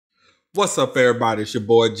What's up, everybody? It's your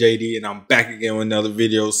boy JD, and I'm back again with another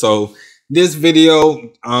video. So this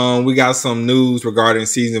video, we got some news regarding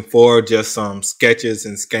season 4, just some sketches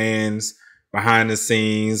and scans behind the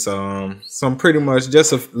scenes, some pretty much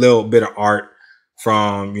just a little bit of art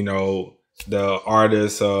from the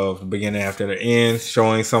artists of the beginning after the end,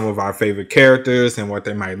 showing some of our favorite characters and what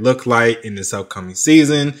they might look like in this upcoming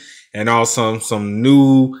season, and also some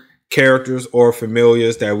new characters or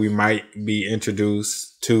familiars that we might be introduced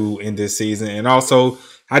to in this season. And also,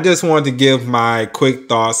 I just wanted to give my quick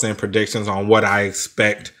thoughts and predictions on what I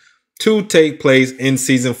expect to take place in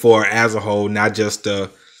season 4 as a whole, not just the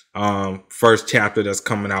first chapter that's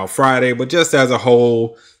coming out Friday, but just as a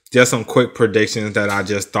whole, just some quick predictions that I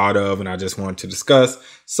just thought of and I just wanted to discuss.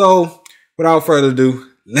 So without further ado,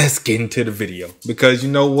 let's get into the video, because you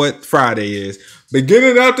know what Friday is.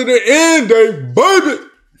 Beginning after the end day, baby.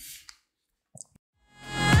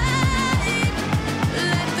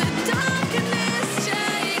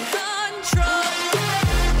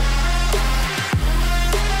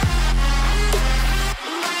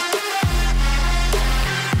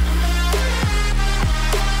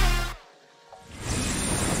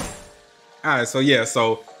 All right,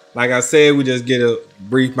 so like I said, we just get a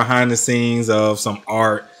brief behind the scenes of some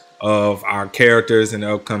art of our characters in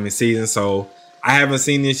the upcoming season. So I haven't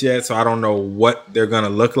seen this yet, so I don't know what they're gonna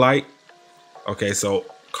look like. Okay, so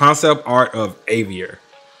concept art of Avier.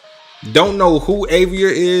 Don't know who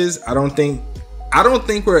Avier is. I don't think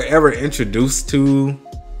we're ever introduced to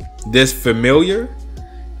this familiar.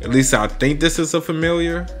 At least I think this is a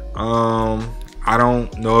familiar. I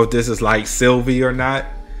don't know if this is like Sylvie or not.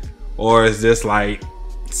 Or is this like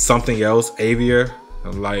something else, Avier?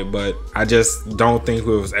 But I just don't think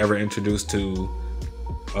we was ever introduced to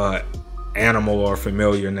animal or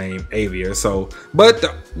familiar named Avier. So, but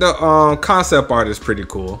the concept art is pretty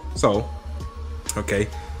cool. So, okay,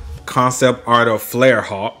 concept art of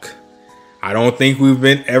Flarehawk. I don't think we've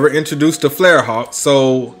been ever introduced to Flarehawk.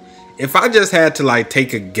 So, if I just had to like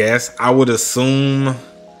take a guess, I would assume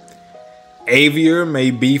Avier may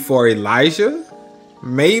be for Elijah.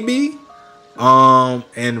 Maybe. And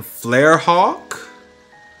Flarehawk.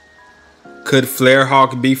 Could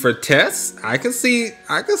Flarehawk be for Tess? I could see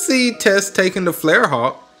Tess taking the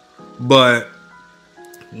Flarehawk. But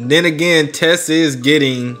then again, Tess is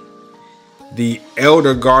getting the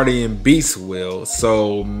Elder Guardian Beast Will.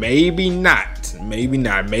 So maybe not. Maybe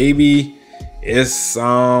not. Maybe it's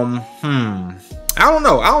I don't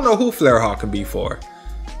know. I don't know who Flarehawk could be for.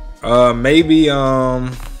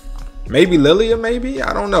 Maybe Lilia, maybe?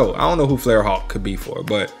 I don't know. I don't know who Flarehawk could be for,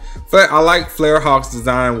 but I like Flarehawk's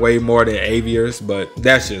design way more than Avier's, but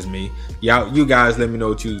that's just me. You guys let me know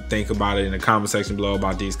what you think about it in the comment section below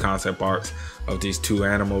about these concept arts of these two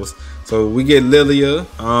animals. So we get Lilia,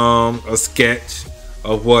 a sketch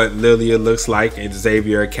of what Lilia looks like at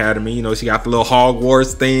Xavier Academy. You know, she got the little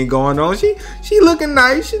Hogwarts thing going on. She looking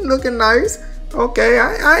nice. She looking nice. Okay,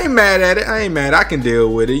 I ain't mad at it. I ain't mad. I can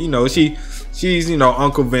deal with it. You know, she's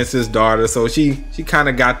Uncle Vince's daughter, so she kind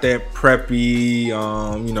of got that preppy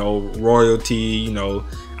royalty,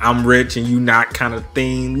 I'm rich and you not kind of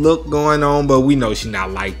thing look going on, but we know she's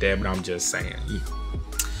not like that, but I'm just saying.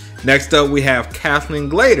 Next up we have Kathleen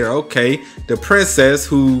Glader. Okay, the princess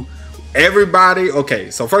who everybody, okay,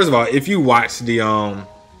 so first of all, if you watch the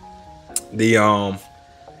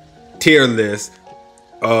tier list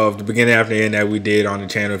of the beginning after the end that we did on the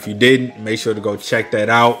channel, if you didn't, make sure to go check that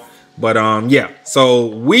out. But yeah, so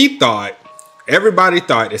we thought, everybody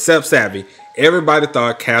thought, except Savvy, everybody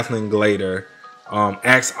thought Kathleen Glader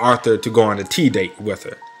asked Arthur to go on a tea date with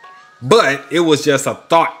her. But it was just a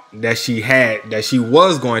thought that she had, that she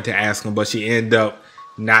was going to ask him, but she ended up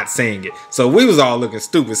not saying it. So we was all looking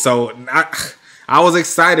stupid. So I was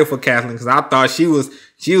excited for Kathleen, because I thought she was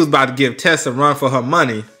about to give Tess a run for her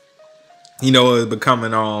money. It was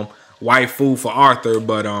becoming white food for Arthur,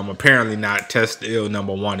 but apparently not. Tess still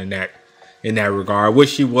 #1 in that regard, which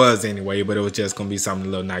she was anyway, but it was just gonna be something a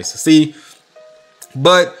little nice to see.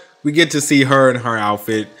 But we get to see her in her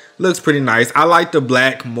outfit. Looks pretty nice. I like the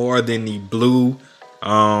black more than the blue.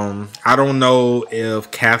 I don't know if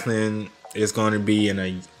Kathleen is going to be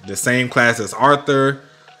in the same class as Arthur.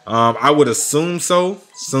 I would assume so.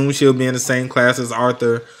 Soon she'll be in the same class as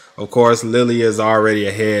Arthur. Of course, Lily is already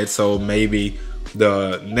ahead, so maybe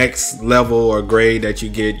the next level or grade that you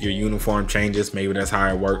get, your uniform changes. Maybe that's how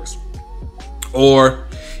it works. Or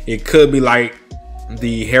it could be like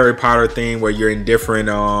the Harry Potter thing where you're in different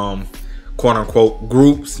quote unquote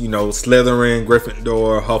groups, Slytherin,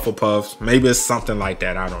 Gryffindor, Hufflepuff. Maybe it's something like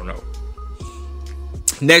that. I don't know.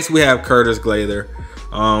 Next we have Curtis Glader.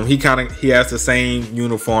 He has the same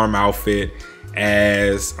uniform outfit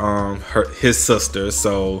as his sister.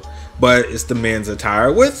 So, but it's the men's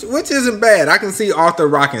attire, which isn't bad. I can see Arthur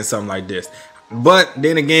rocking something like this. But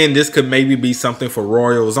then again, this could maybe be something for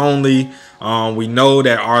royals only. We know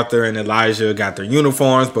that Arthur and Elijah got their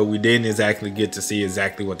uniforms, but we didn't exactly get to see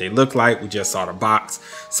exactly what they look like. We just saw the box.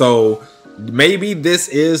 So maybe this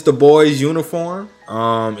is the boy's uniform.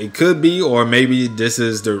 It could be, or maybe this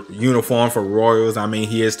is the uniform for royals. I mean,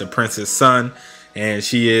 he is the prince's son, and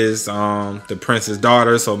she is the prince's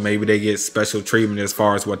daughter. So maybe they get special treatment as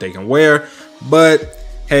far as what they can wear. But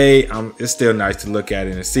hey, it's still nice to look at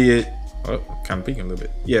it and see it. Oh, kind of peeking a little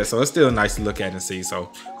bit. Yeah, so it's still nice to look at and see.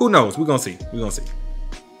 So who knows? We're gonna see.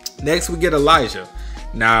 Next, we get Elijah.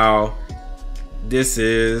 Now, this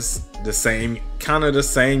is the same, kind of the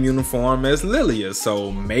same uniform as Lilia.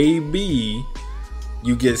 So maybe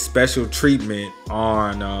you get special treatment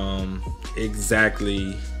on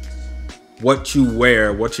exactly what you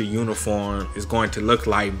wear, what your uniform is going to look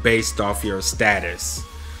like based off your status.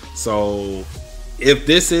 So if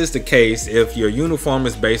this is the case, if your uniform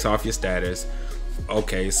is based off your status,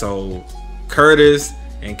 okay, so Curtis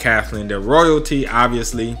and Kathleen, they're royalty,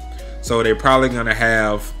 obviously. So they're probably going to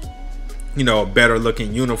have, you know, a better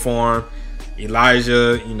looking uniform.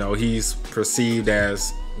 Elijah, you know, he's perceived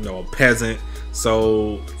as, you know, a peasant.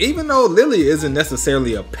 So even though Lily isn't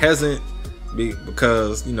necessarily a peasant,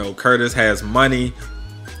 because, you know, Curtis has money.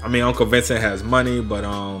 I mean, Uncle Vincent has money, but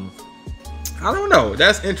I don't know.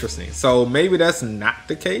 That's interesting. So maybe that's not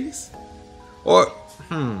the case, or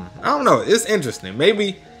I don't know. It's interesting.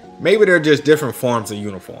 Maybe they're just different forms of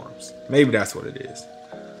uniforms. Maybe that's what it is.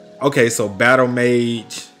 Okay, so battle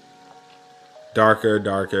mage, darker.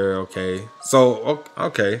 Okay,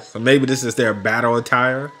 so maybe this is their battle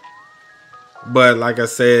attire. But like I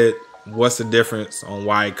said, what's the difference on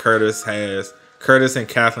why Curtis and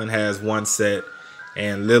Kathleen has one set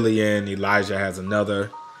and Lily and Elijah has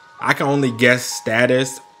another? I can only guess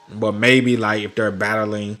status, but maybe like if they're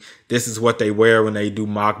battling, this is what they wear when they do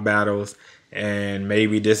mock battles, and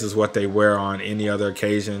maybe this is what they wear on any other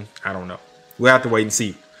occasion. I don't know. We'll have to wait and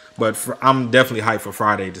see. But I'm definitely hyped for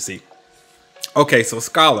Friday to see. Okay, so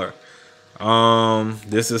Scholar.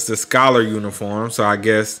 This is the Scholar uniform. So I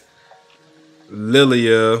guess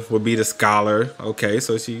Lilia would be the Scholar. Okay,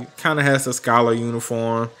 so she kind of has the Scholar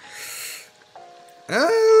uniform.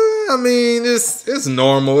 I mean, it's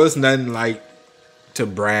normal. It's nothing like to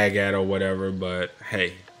brag at or whatever, but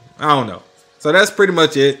hey, I don't know. So that's pretty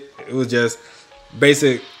much it. It was just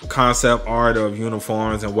basic concept art of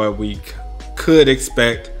uniforms and what we could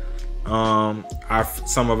expect some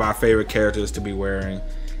of our favorite characters to be wearing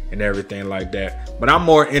and everything like that. But I'm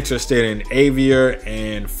more interested in Avier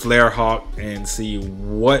and Flarehawk and see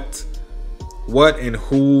what and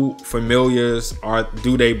who familiars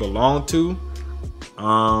do they belong to.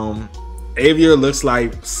 Avier looks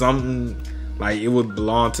like something like it would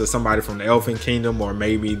belong to somebody from the Elfin Kingdom or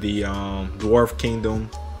maybe the Dwarf Kingdom.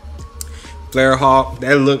 Flarehawk,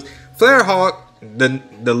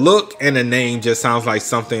 the look and the name just sounds like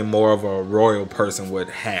something more of a royal person would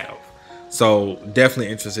have. So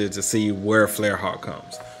definitely interested to see where Flarehawk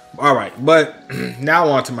comes. All right, but now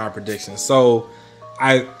on to my predictions. So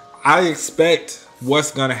I expect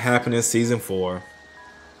what's gonna happen in season 4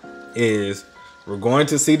 is we're going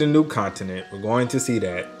to see the new continent. We're going to see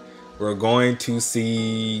that. We're going to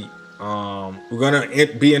see we're going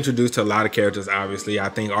to be introduced to a lot of characters, obviously. I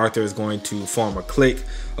think Arthur is going to form a clique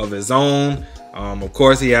of his own. Of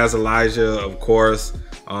course, he has Elijah. Of course,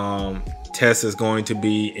 Tess is going to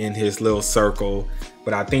be in his little circle.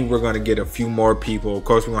 But I think we're going to get a few more people. Of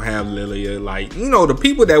course, we're going to have Lilia. Like, you know, the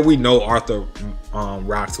people that we know Arthur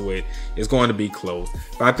rocks with is going to be close.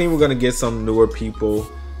 But I think we're going to get some newer people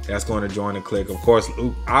that's going to join the clique. Of course,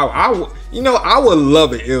 I would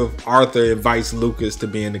love it if Arthur invites Lucas to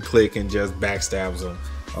be in the clique and just backstabs him.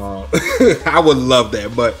 I would love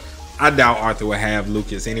that, but I doubt Arthur would have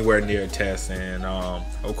Lucas anywhere near Tess, and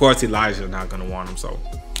of course Elijah's not going to want him. So,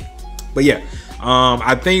 but yeah,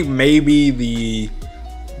 I think maybe the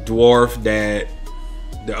dwarf that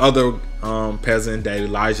the other peasant that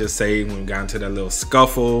Elijah saved when we got into that little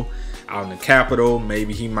scuffle out in the capital,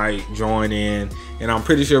 maybe he might join in, and I'm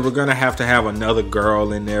pretty sure we're gonna have to have another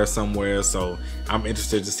girl in there somewhere. So I'm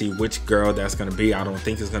interested to see which girl that's gonna be. I don't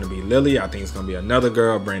think it's gonna be Lily. I think it's gonna be another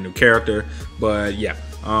girl, a brand new character. But yeah,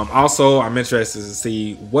 also I'm interested to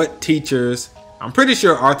see what teachers. I'm pretty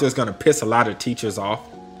sure Arthur's gonna piss a lot of teachers off.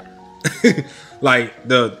 Like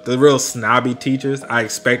the real snobby teachers. I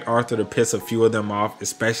expect Arthur to piss a few of them off,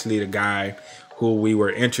 especially the guy who we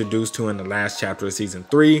were introduced to in the last chapter of season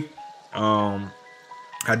 3.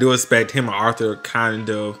 I do expect him and Arthur kind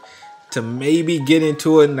of to maybe get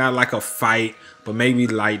into it, not like a fight, but maybe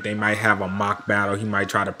like they might have a mock battle. He might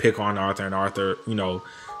try to pick on Arthur, and Arthur, you know,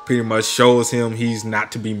 pretty much shows him he's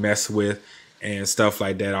not to be messed with and stuff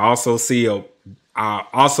like that. I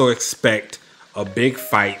also expect a big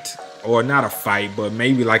fight, or not a fight, but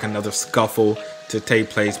maybe like another scuffle to take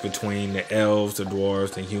place between the elves, the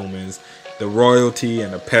dwarves, the humans, the royalty,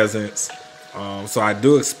 and the peasants. So I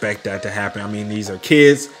do expect that to happen. I mean, these are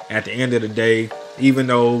kids. At the end of the day, even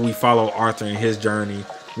though we follow Arthur in his journey,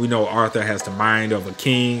 we know Arthur has the mind of a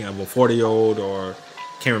king, of a 40-year-old, or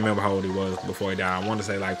can't remember how old he was before he died. I want to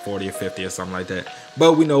say like 40 or 50 or something like that.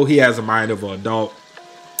 But we know he has the mind of an adult.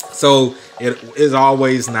 So it is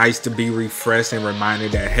always nice to be refreshed and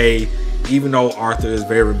reminded that, hey, even though Arthur is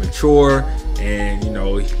very mature and, you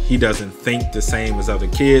know, he doesn't think the same as other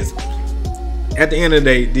kids, at the end of the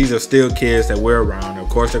day, these are still kids that we're around. Of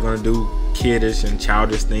course, they're going to do kiddish and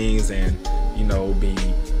childish things and, you know,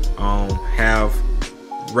 have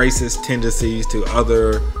racist tendencies to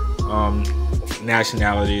other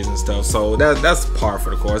nationalities and stuff. So that's par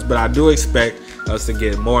for the course. But I do expect us to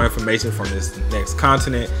get more information from this next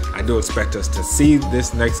continent. I do expect us to see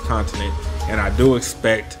this next continent, and I do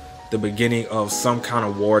expect the beginning of some kind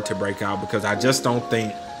of war to break out, because I just don't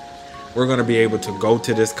think we're going to be able to go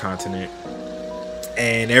to this continent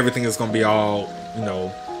and everything is going to be all, you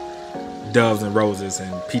know, doves and roses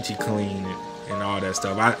and peachy clean and all that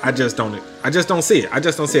stuff. I just don't see it.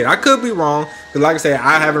 I could be wrong, because like I said,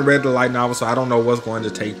 I haven't read the light novel, so I don't know what's going to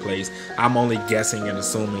take place. I'm only guessing and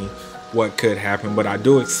assuming what could happen, but I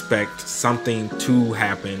do expect something to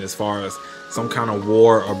happen, as far as some kind of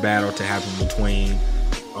war or battle to happen between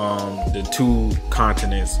the two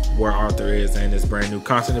continents where Arthur is and this brand new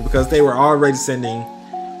continent, because they were already sending,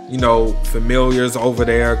 you know, familiars over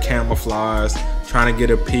there, camouflage, trying to get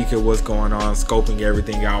a peek at what's going on, scoping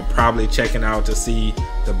everything out, probably checking out to see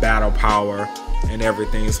the battle power and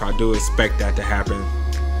everything. So I do expect that to happen.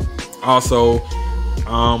 Also,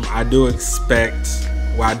 I do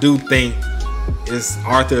think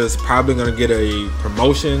Arthur is probably going to get a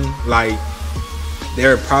promotion. Like,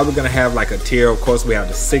 they're probably going to have like a tier. Of course, we have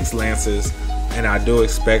the 6 Lancers, and I do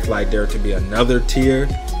expect like there to be another tier,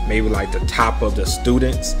 maybe like the top of the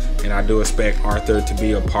students, and I do expect Arthur to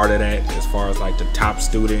be a part of that, as far as like the top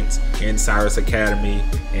students in Cyrus Academy,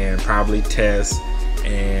 and probably Tess,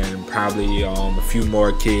 and probably a few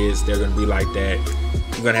more kids. They're going to be like that.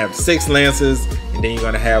 You're going to have 6 Lancers, and then you're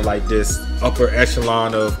going to have like this upper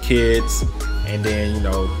echelon of kids, and then, you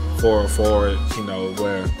know, 4 forward, you know,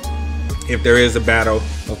 where if there is a battle,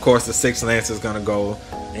 of course the 6 Lancers is going to go,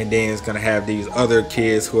 and then it's going to have these other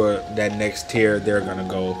kids who are that next tier, they're going to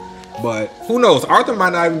go. But who knows, Arthur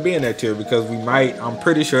might not even be in that tier, because I'm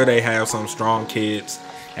pretty sure they have some strong kids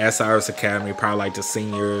at Cyrus Academy, probably like the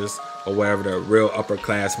seniors or whatever, the real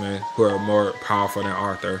upperclassmen who are more powerful than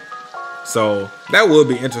Arthur. So that will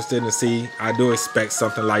be interesting to see. I do expect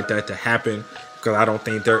something like that to happen, because I don't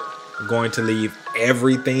think they're going to leave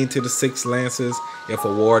everything to the 6 Lancers. If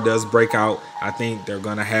a war does break out, I think they're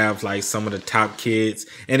gonna have like some of the top kids,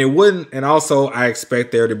 and also I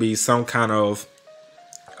expect there to be some kind of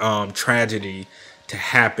tragedy to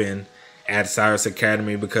happen at Cyrus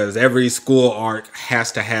Academy, because every school arc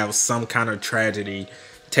has to have some kind of tragedy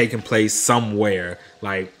taking place somewhere.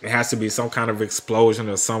 Like, it has to be some kind of explosion,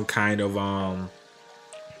 or some kind of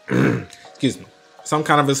excuse me, some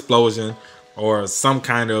kind of explosion, or some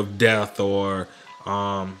kind of death, or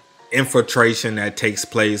infiltration that takes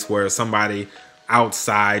place, where somebody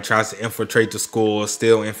outside tries to infiltrate the school,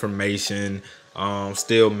 steal information,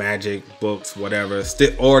 steal magic books, whatever,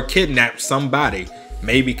 or kidnap somebody.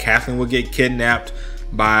 Maybe Kathleen will get kidnapped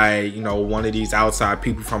by, you know, one of these outside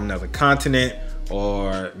people from another continent,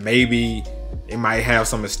 or maybe it might have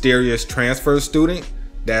some mysterious transfer student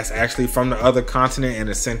that's actually from the other continent and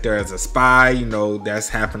is sent there as a spy. You know, that's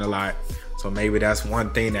happened a lot. So maybe that's one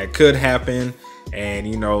thing that could happen. And,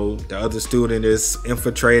 you know, the other student is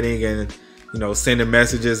infiltrating and, you know, sending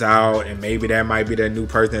messages out, and maybe that might be that new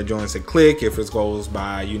person that joins the clique, if it goes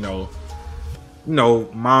by, you know,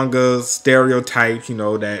 manga stereotypes, you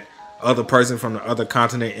know, that other person from the other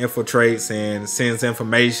continent infiltrates and sends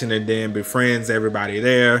information, and then befriends everybody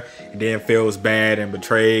there, and then feels bad and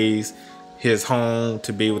betrays his home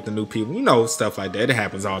to be with the new people. You know, stuff like that. It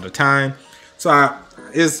happens all the time. So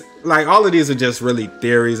it's like, all of these are just really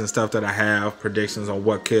theories and stuff that I have, predictions on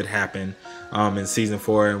what could happen in season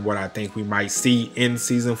 4, and what I think we might see in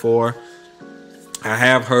season 4. I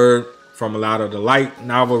have heard from a lot of the light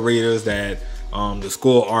novel readers that the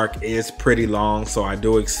school arc is pretty long, so I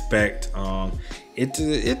do expect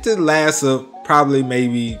it to last probably,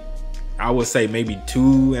 maybe, I would say maybe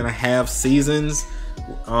 2.5 seasons.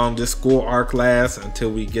 this school arc lasts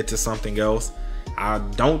until we get to something else. I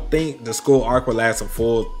don't think the school arc will last a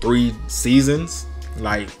full 3 seasons,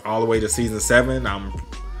 like all the way to season 7.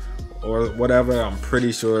 Or whatever. I'm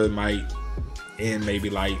pretty sure it might end maybe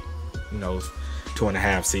like,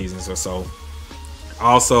 2.5 seasons or so.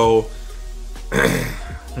 Also,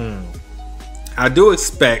 I do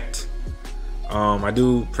expect, I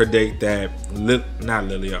do predict that not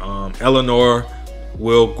Lilia, Eleanor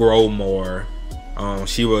will grow more.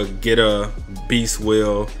 She will get a beast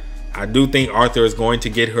will. I do think Arthur is going to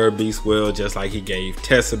get her a beast will, just like he gave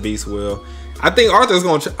Tess a beast will. I think Arthur's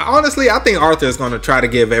going to, honestly, I think Arthur is going to try to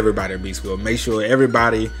give everybody a beast will. Make sure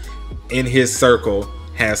everybody in his circle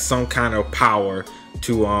has some kind of power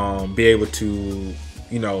to be able to,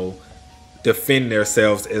 defend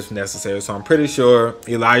themselves if necessary. So I'm pretty sure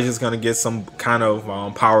Elijah's going to get some kind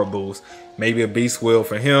of power boost. Maybe a beast will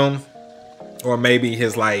for him, or maybe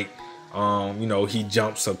his he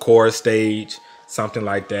jumps a core stage, something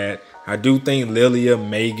like that. I do think Lilia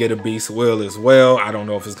may get a beast will as well. I don't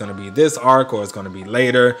know if it's going to be this arc or it's going to be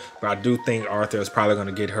later, but I do think Arthur is probably going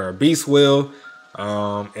to get her a beast will.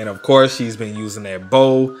 And of course, she's been using that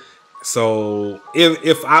bow. So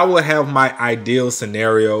if I would have my ideal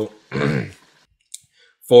scenario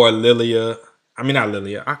for Lilia, I mean, not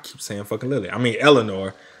Lilia, I keep saying fucking Lilia, I mean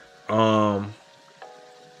Eleanor, I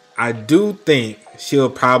do think she'll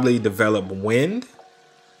probably develop wind.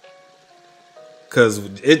 Cause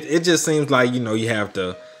it just seems like, you have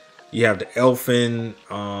the elfin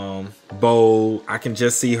bow. I can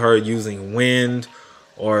just see her using wind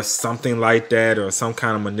or something like that, or some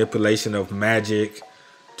kind of manipulation of magic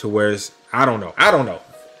to where I don't know.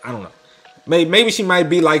 Maybe she might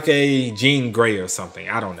be like a Jean Grey or something.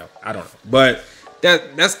 I don't know. But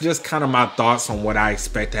that's just kind of my thoughts on what I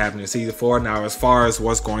expect to happen in season 4. Now, as far as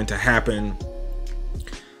what's going to happen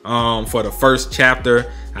for the first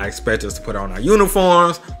chapter, I expect us to put on our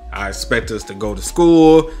uniforms. I expect us to go to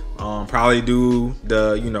school, probably do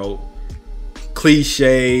the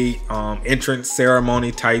cliche entrance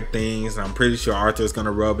ceremony type things. I'm pretty sure Arthur is going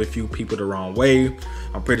to rub a few people the wrong way.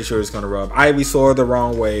 I'm pretty sure he's going to rub Ivysaur the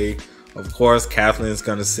wrong way. Of course, Kathleen's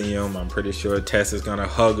going to see him. I'm pretty sure Tess is going to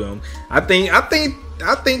hug him. I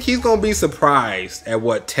think he's going to be surprised at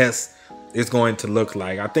what Tess is going to look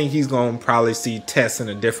like. I think he's going to probably see Tess in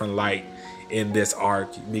a different light in this arc,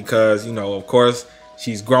 because of course,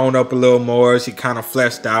 she's grown up a little more. She kind of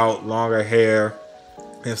fleshed out, longer hair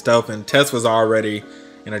and stuff, and Tess was already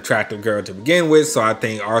an attractive girl to begin with. So I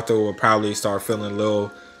think Arthur will probably start feeling a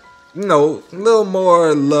little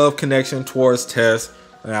more love connection towards Tess,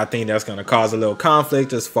 and I think that's going to cause a little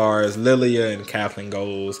conflict as far as Lilia and Kathleen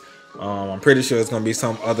goes. I'm pretty sure it's going to be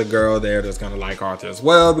some other girl there that's going to like Arthur as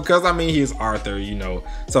well, because I mean, he's Arthur,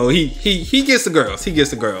 so he gets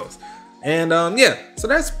the girls. And yeah, so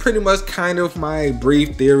that's pretty much kind of my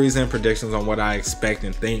brief theories and predictions on what I expect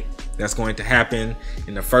and think that's going to happen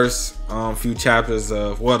in the first few chapters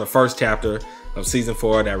of, the first chapter of season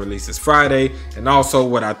 4 that releases Friday, and also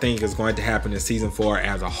what I think is going to happen in season 4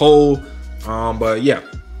 as a whole. But yeah,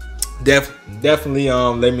 definitely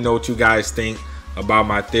let me know what you guys think about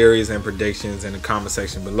my theories and predictions in the comment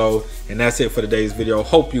section below. And that's it for today's video.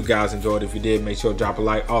 Hope you guys enjoyed. If you did, make sure to drop a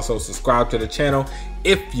like. Also, subscribe to the channel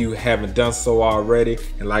if you haven't done so already.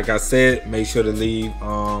 And like I said, make sure to leave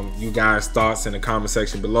you guys thoughts in the comment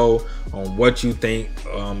section below on what you think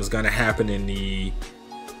is going to happen in the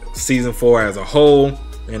season 4 as a whole,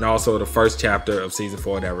 and also the first chapter of season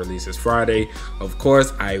 4 that releases Friday. Of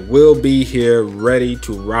course, I will be here ready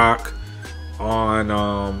to rock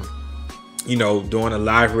on doing a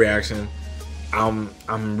live reaction.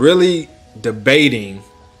 I'm really debating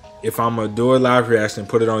if I'm gonna do a live reaction,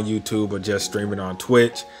 put it on YouTube, or just stream it on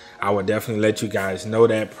Twitch. I will definitely let you guys know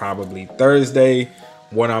that probably Thursday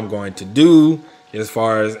what I'm going to do, as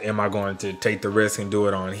far as am I going to take the risk and do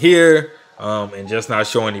it on here and just not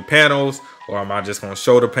show any panels, or am I just going to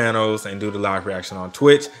show the panels and do the live reaction on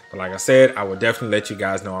Twitch. But like I said, I will definitely let you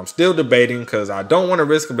guys know. I'm still debating because I don't want to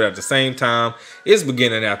risk it, but at the same time, it's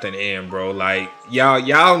beginning after the end, bro. Like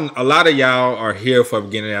y'all, a lot of y'all are here for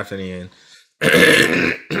beginning after the end.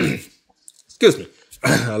 Excuse me.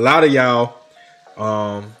 A lot of y'all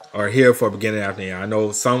are here for beginning after the end. I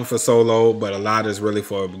know some for solo, but a lot is really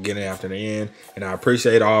for beginning after the end. And I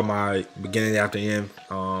appreciate all my beginning after the end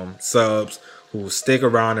subs who stick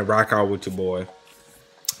around and rock out with your boy.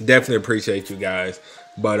 Definitely appreciate you guys.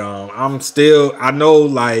 But I know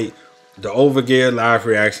like the Overgear live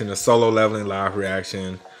reaction, the solo leveling live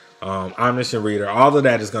reaction, Omniscient Reader, all of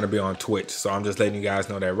that is going to be on Twitch. So I'm just letting you guys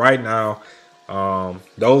know that right now.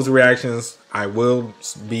 Those reactions, I will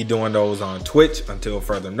be doing those on Twitch until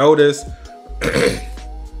further notice.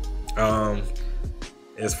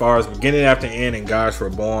 As far as Beginning After End and Gods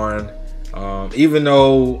Reborn, even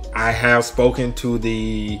though I have spoken to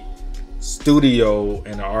the studio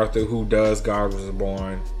and the author who does Gods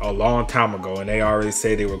Reborn a long time ago, and they already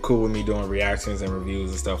said they were cool with me doing reactions and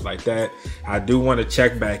reviews and stuff like that, I do want to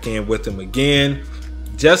check back in with them again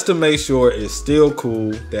just to make sure it's still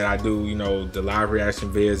cool that I do, you know, the live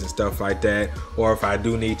reaction vids and stuff like that, or if I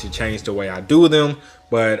do need to change the way I do them.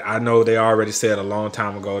 But I know they already said a long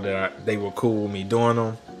time ago that they were cool with me doing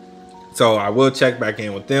them, so I will check back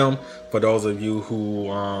in with them. For those of you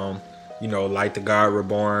who you know, like the God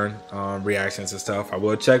Reborn reactions and stuff, I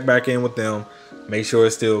will check back in with them, make sure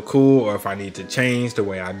it's still cool, or if I need to change the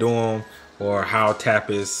way I do them, or how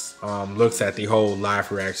Tapas looks at the whole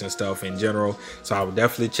live reaction stuff in general. So I would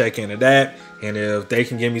definitely check into that. And if they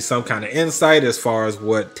can give me some kind of insight as far as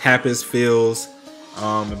what Tapas feels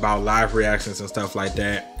about live reactions and stuff like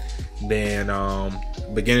that, then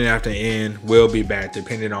Beginning After End will be back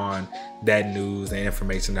depending on that news and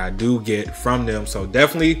information that I do get from them. So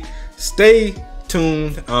definitely stay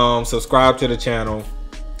tuned, subscribe to the channel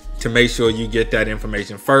to make sure you get that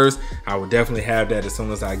information first. I will definitely have that as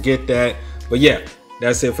soon as I get that. But yeah,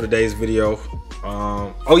 that's it for today's video.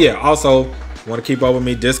 Oh yeah, also want to keep up with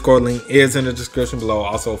me, Discord link is in the description below.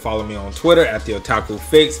 Also follow me on Twitter at the Otaku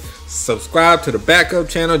Fix. Subscribe to the backup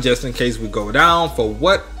channel just in case we go down for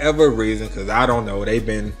whatever reason, because I don't know, they've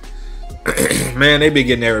been man, they've been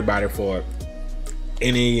getting everybody for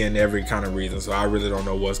any and every kind of reason, so I really don't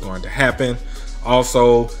know what's going to happen.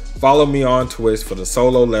 Also follow me on Twitch for the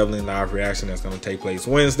solo leveling live reaction that's going to take place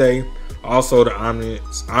Wednesday. Also the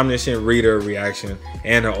Omniscient Reader reaction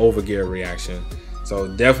and the Overgear reaction. So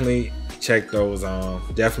definitely check those.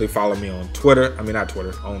 Definitely follow me on Twitter. I mean, not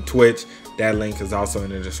Twitter, on Twitch. That link is also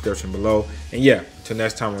in the description below. And yeah, until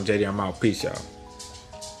next time, I'm JD. I'm out. Peace, y'all.